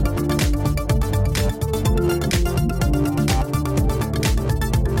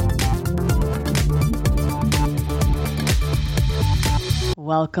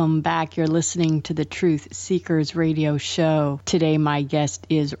 Welcome back. You're listening to the Truth Seekers Radio Show. Today, my guest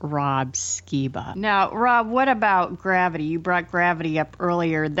is Rob Skiba. Now, Rob, what about gravity? You brought gravity up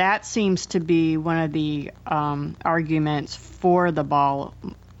earlier. That seems to be one of the arguments for the ball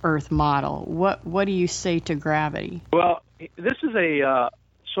Earth model. What do you say to gravity? Well, this is a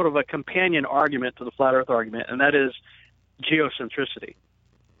sort of a companion argument to the flat Earth argument, and that is geocentricity.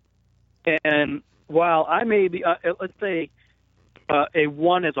 And while I may be, let's say, a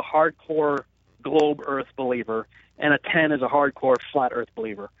 1 is a hardcore globe Earth believer, and a 10 is a hardcore flat Earth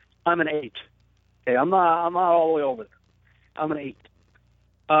believer. I'm an 8. Okay, I'm not all the way over there. I'm an 8.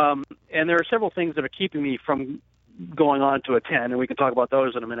 And there are several things that are keeping me from going on to a 10, and we can talk about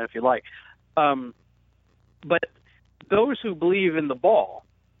those in a minute if you like. But those who believe in the ball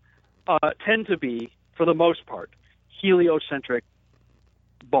tend to be for the most part, heliocentric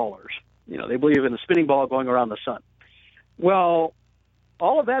ballers. They believe in the spinning ball going around the sun. Well,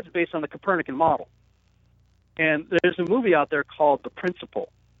 all of that's based on the Copernican model. And there's a movie out there called The Principle.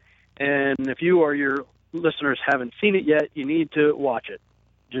 And if you or your listeners haven't seen it yet, you need to watch it.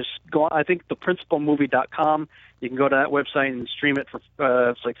 Just go on, I think theprinciplemovie.com. You can go to that website and stream it for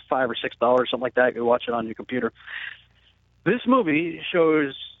it's like $5 or $6, something like that. You can watch it on your computer. This movie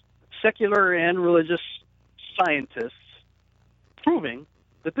shows secular and religious scientists proving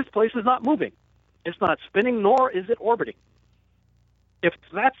that this place is not moving. It's not spinning, nor is it orbiting. If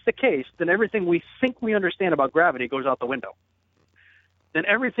that's the case, then everything we think we understand about gravity goes out the window. Then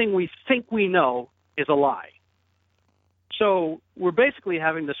everything we think we know is a lie. So we're basically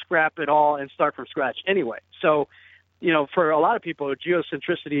having to scrap it all and start from scratch anyway. So, for a lot of people,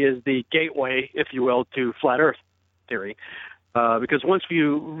 geocentricity is the gateway, if you will, to flat Earth theory. Because once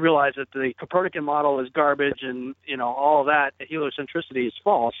you realize that the Copernican model is garbage and, all of that, heliocentricity is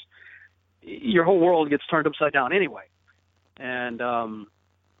false, your whole world gets turned upside down anyway. And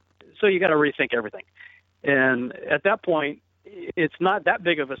so you got to rethink everything. And at that point, it's not that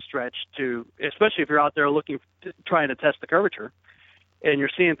big of a stretch to, especially if you're out there trying to test the curvature, and you're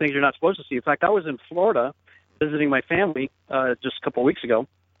seeing things you're not supposed to see. In fact, I was in Florida visiting my family just a couple of weeks ago,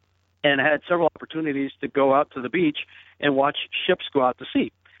 and I had several opportunities to go out to the beach and watch ships go out to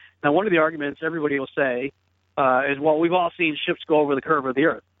sea. Now, one of the arguments everybody will say is, well, we've all seen ships go over the curve of the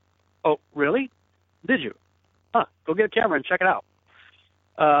Earth. Oh, really? Did you? Go get a camera and check it out,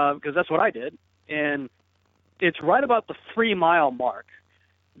 because that's what I did. And it's right about the 3-mile mark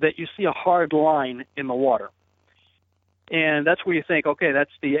that you see a hard line in the water. And that's where you think, okay,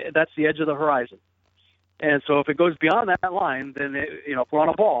 that's the edge of the horizon. And so if it goes beyond that line, then, if we're on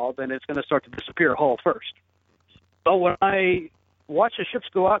a ball, then it's going to start to disappear hull first. But when I watch the ships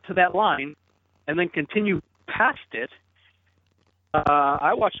go out to that line and then continue past it,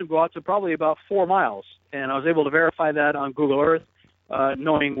 I watched them go out to probably about 4 miles. And I was able to verify that on Google Earth,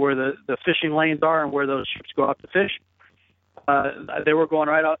 knowing where the fishing lanes are and where those ships go out to fish. They were going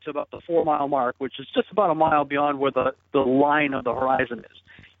right out to about the 4-mile mark, which is just about a mile beyond where the line of the horizon is.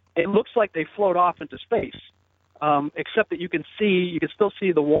 It looks like they float off into space, except that you can still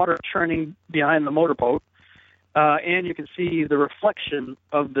see the water churning behind the motorboat, and you can see the reflection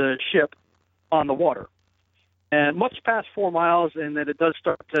of the ship on the water. And much past 4 miles, and then it does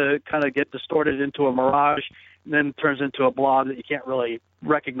start to kind of get distorted into a mirage, and then turns into a blob that you can't really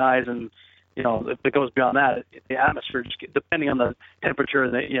recognize. And, if it goes beyond that, the atmosphere, depending on the temperature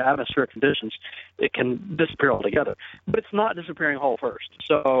and the atmospheric conditions, it can disappear altogether. But it's not disappearing whole first.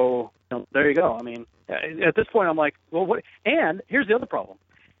 So, there you go. I mean, at this point, I'm like, well, what? And here's the other problem.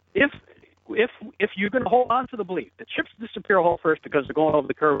 If you're going to hold on to the belief that ships disappear whole first because they're going over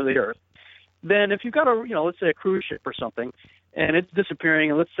the curve of the Earth, then if you've got let's say a cruise ship or something, and it's disappearing,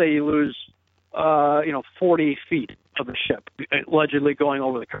 and let's say you lose, 40 feet of the ship, allegedly going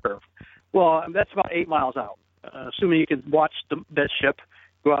over the curve. Well, that's about 8 miles out. Assuming you can watch that ship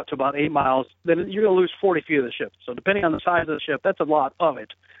go out to about 8 miles, then you're going to lose 40 feet of the ship. So depending on the size of the ship, that's a lot of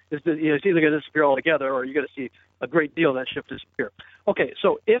it. It's either going to disappear altogether, or you're going to see a great deal of that ship disappear. Okay,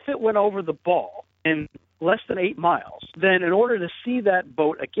 so if it went over the ball in less than 8 miles, then in order to see that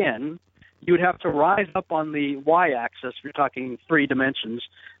boat again, you would have to rise up on the y-axis. You're talking 3 dimensions.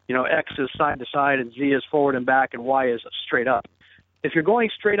 X is side to side, and Z is forward and back, and Y is straight up. If you're going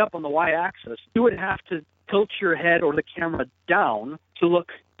straight up on the y-axis, you would have to tilt your head or the camera down to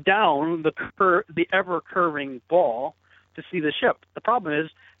look down the ever-curving ball to see the ship. The problem is,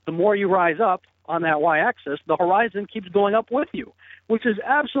 the more you rise up on that y-axis, the horizon keeps going up with you, which is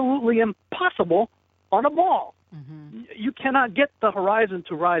absolutely impossible on a ball. Mm-hmm. You cannot get the horizon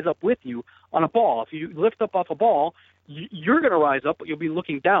to rise up with you on a ball. If you lift up off a ball, you're going to rise up, but you'll be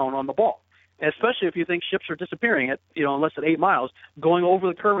looking down on the ball. Especially if you think ships are disappearing at in less than 8 miles, going over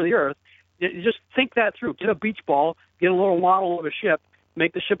the curve of the Earth. You just think that through. Get a beach ball, get a little model of a ship,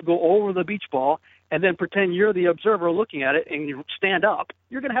 make the ship go over the beach ball, and then pretend you're the observer looking at it, and you stand up.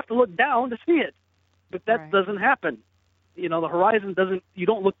 You're going to have to look down to see it, but that doesn't happen. The horizon doesn't. You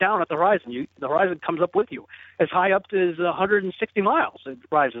don't look down at the horizon. The horizon comes up with you. As high up as 160 miles, it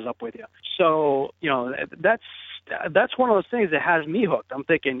rises up with you. So that's one of those things that has me hooked. I'm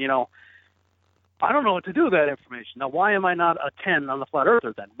thinking, I don't know what to do with that information. Now, why am I not a 10 on the flat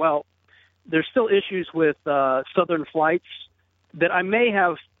earther then? Well, there's still issues with southern flights that I may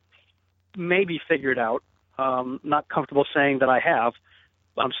have maybe figured out. Not comfortable saying that I have.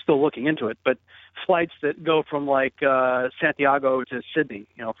 I'm still looking into it. But flights that go from like Santiago to Sydney,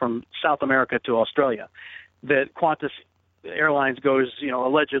 from South America to Australia, that Qantas airlines goes,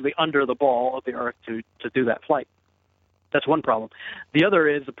 allegedly under the ball of the Earth to do that flight. That's one problem. The other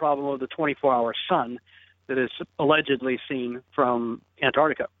is the problem of the 24-hour sun that is allegedly seen from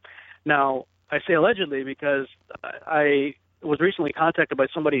Antarctica. Now, I say allegedly because I was recently contacted by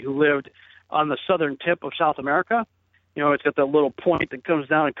somebody who lived on the southern tip of South America. It's got that little point that comes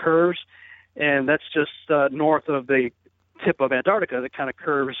down and curves, and that's just north of the tip of Antarctica that kind of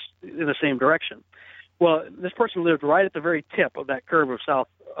curves in the same direction. Well, this person lived right at the very tip of that curve of South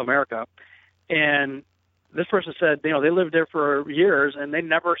America, and this person said, they lived there for years, and they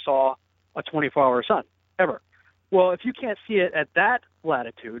never saw a 24-hour sun, ever. Well, if you can't see it at that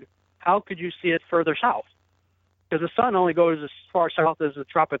latitude, how could you see it further south? Because the sun only goes as far south as the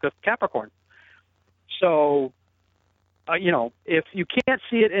Tropic of Capricorn. So, if you can't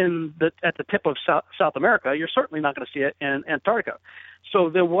see it at the tip of South America, you're certainly not going to see it in Antarctica. So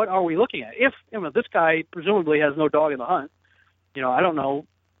then what are we looking at? If this guy presumably has no dog in the hunt, I don't know.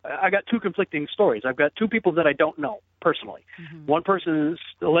 I got two conflicting stories. I've got two people that I don't know personally. Mm-hmm. One person is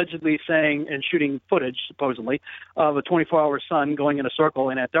allegedly saying and shooting footage, supposedly, of a 24-hour sun going in a circle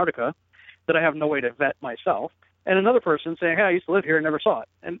in Antarctica that I have no way to vet myself. And another person saying, hey, I used to live here and never saw it.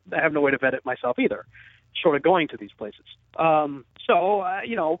 And I have no way to vet it myself either, short of going to these places. So,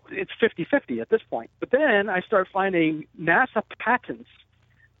 it's 50-50 at this point. But then I start finding NASA patents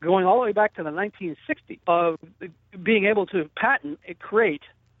going all the way back to the 1960s of being able to patent and create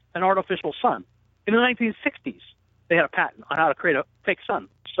an artificial sun. In the 1960s, they had a patent on how to create a fake sun.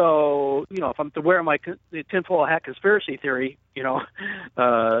 So, if I'm to wear my tinfoil hat conspiracy theory,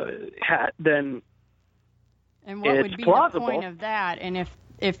 hat, then and what it's would be plausible. The point of that? And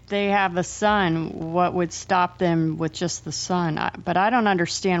if they have a sun, what would stop them with just the sun? But I don't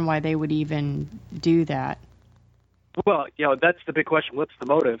understand why they would even do that. Well, that's the big question. What's the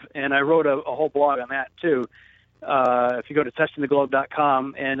motive? And I wrote a whole blog on that, too. If you go to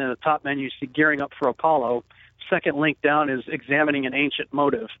testingtheglobe.com, and in the top menu, you see Gearing Up for Apollo. Second link down is Examining an Ancient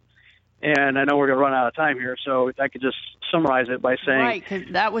Motive. And I know we're going to run out of time here, so I could just summarize it by saying... Right,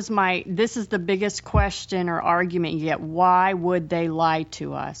 because that was this is the biggest question or argument you get. Why would they lie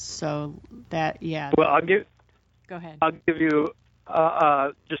to us? So that, yeah. Well, Go ahead. I'll give you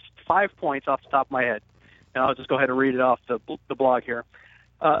just 5 points off the top of my head. And I'll just go ahead and read it off the blog here.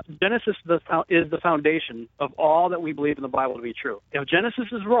 Genesis is the foundation of all that we believe in the Bible to be true. If Genesis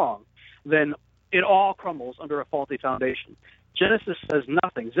is wrong, then it all crumbles under a faulty foundation. Genesis says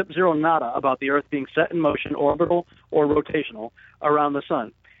nothing, zip zero nada, about the Earth being set in motion, orbital or rotational, around the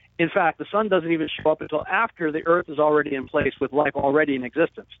sun. In fact, the sun doesn't even show up until after the Earth is already in place with life already in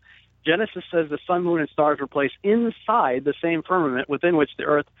existence. Genesis says the sun, moon, and stars were placed inside the same firmament within which the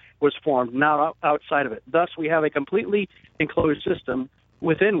Earth was formed, not outside of it. Thus, we have a completely enclosed system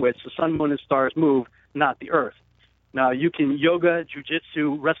within which the sun, moon, and stars move, not the Earth. Now, you can yoga,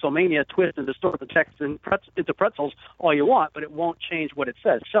 jujitsu, WrestleMania, twist and distort the text into pretzels all you want, but it won't change what it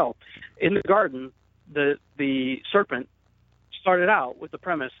says. So, in the garden, the serpent started out with the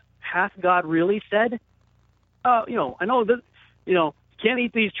premise, hath God really said? I know that, can't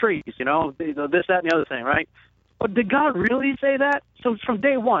eat these trees, this, that, and the other thing, right? But did God really say that? So from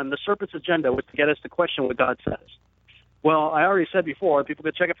day one, the serpent's agenda was to get us to question what God says. Well, I already said before, people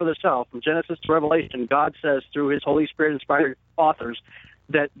can check it for themselves. From Genesis to Revelation, God says through his Holy Spirit-inspired authors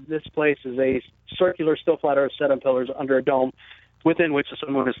that this place is a circular, still flat earth set on pillars under a dome within which the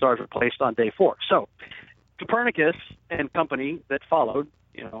sun, moon, and stars were placed on day 4. So Copernicus and company that followed,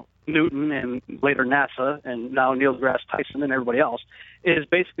 Newton and later NASA and now Neil deGrasse Tyson and everybody else, is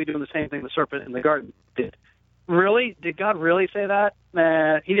basically doing the same thing the serpent in the garden did. Really? Did God really say that?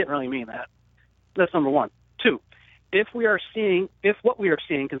 Nah, he didn't really mean that. That's number one. 2, if what we are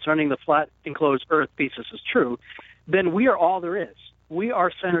seeing concerning the flat enclosed Earth thesis is true, then we are all there is. We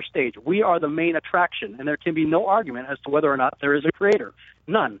are center stage. We are the main attraction, and there can be no argument as to whether or not there is a creator.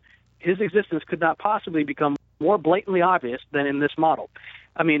 None. His existence could not possibly become more blatantly obvious than in this model.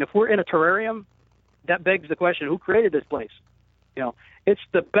 I mean, if we're in a terrarium, that begs the question, who created this place? It's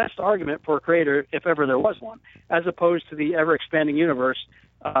the best argument for a creator, if ever there was one, as opposed to the ever-expanding universe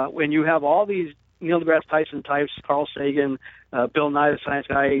when you have all these Neil deGrasse Tyson types, Carl Sagan, Bill Nye the Science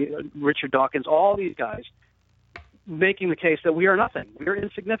Guy, Richard Dawkins, all these guys making the case that we are nothing. We are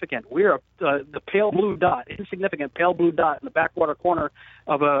insignificant. We are the pale blue dot, insignificant pale blue dot in the backwater corner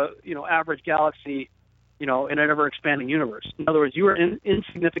of a average galaxy, in an ever-expanding universe. In other words, you are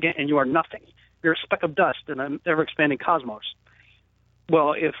insignificant and you are nothing. You're a speck of dust in an ever-expanding cosmos.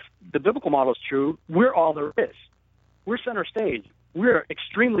 Well, if the biblical model is true, we're all there is. We're center stage. We're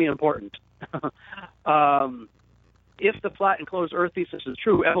extremely important. if the flat and closed Earth thesis is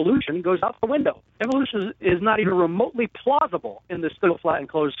true, evolution goes out the window. Evolution is not even remotely plausible in this little flat and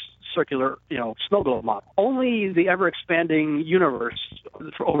closed circular, snow globe model. Only the ever-expanding universe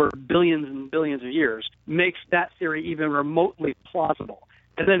for over billions and billions of years makes that theory even remotely plausible.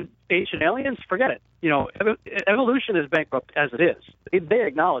 And then ancient aliens, forget it. Evolution is bankrupt as it is. They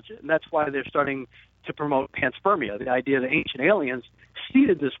acknowledge it, and that's why they're starting to promote panspermia, the idea that ancient aliens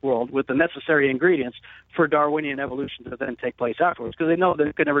seeded this world with the necessary ingredients for Darwinian evolution to then take place afterwards, because they know that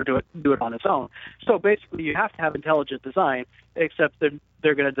it could never do it on its own. So basically, you have to have intelligent design, except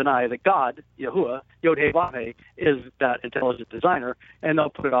they're going to deny that God, Yahuwah, Yod-Heh-Vav-Heh, is that intelligent designer, and they'll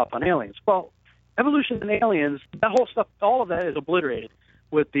put it off on aliens. Well, evolution and aliens, that whole stuff, all of that is obliterated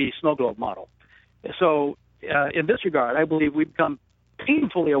with the snow globe model. So in this regard, I believe we've become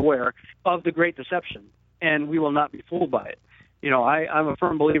painfully aware of the Great Deception, and we will not be fooled by it. I'm a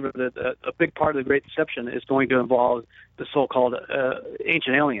firm believer that a big part of the Great Deception is going to involve the so-called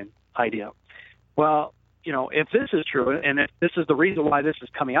ancient alien idea. Well, if this is true, and if this is the reason why this is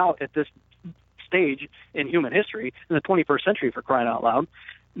coming out at this stage in human history, in the 21st century, for crying out loud,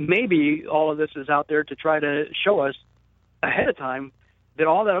 maybe all of this is out there to try to show us ahead of time that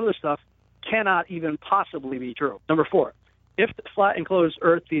all that other stuff cannot even possibly be true. Number 4, if the flat and closed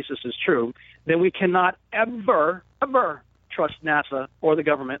Earth thesis is true, then we cannot ever trust NASA or the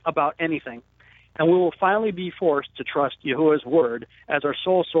government about anything. And we will finally be forced to trust Yahuwah's word as our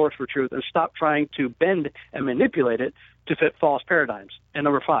sole source for truth and stop trying to bend and manipulate it to fit false paradigms. And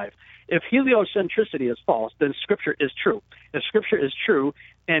number 5, if heliocentricity is false, then Scripture is true. If Scripture is true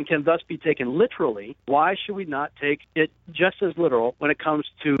and can thus be taken literally, why should we not take it just as literal when it comes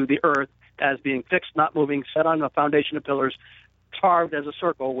to the Earth as being fixed, not moving, set on a foundation of pillars, carved as a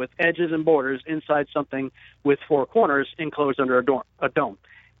circle with edges and borders inside something with 4 corners enclosed under a dome?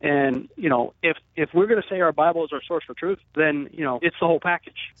 And, if we're going to say our Bible is our source for truth, then, it's the whole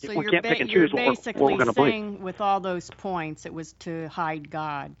package. So we can't pick and choose what we're going to believe. Saying with all those points, it was to hide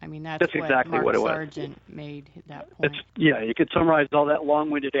God. I mean, that's what exactly Mark what it was. Sargent made that point. You could summarize all that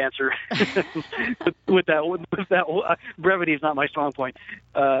long-winded answer with that brevity is not my strong point,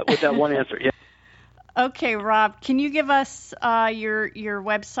 with that one answer, yeah. Okay, Rob, can you give us your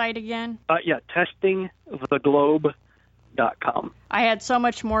website again? Testingtheglobe.com. I had so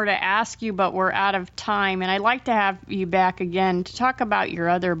much more to ask you, but we're out of time, and I'd like to have you back again to talk about your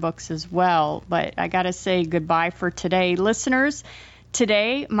other books as well. But I got to say goodbye for today. Listeners,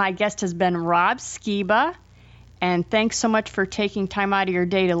 today my guest has been Rob Skiba, and thanks so much for taking time out of your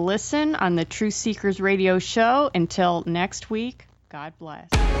day to listen on the Truth Seekers Radio Show. Until next week, God bless.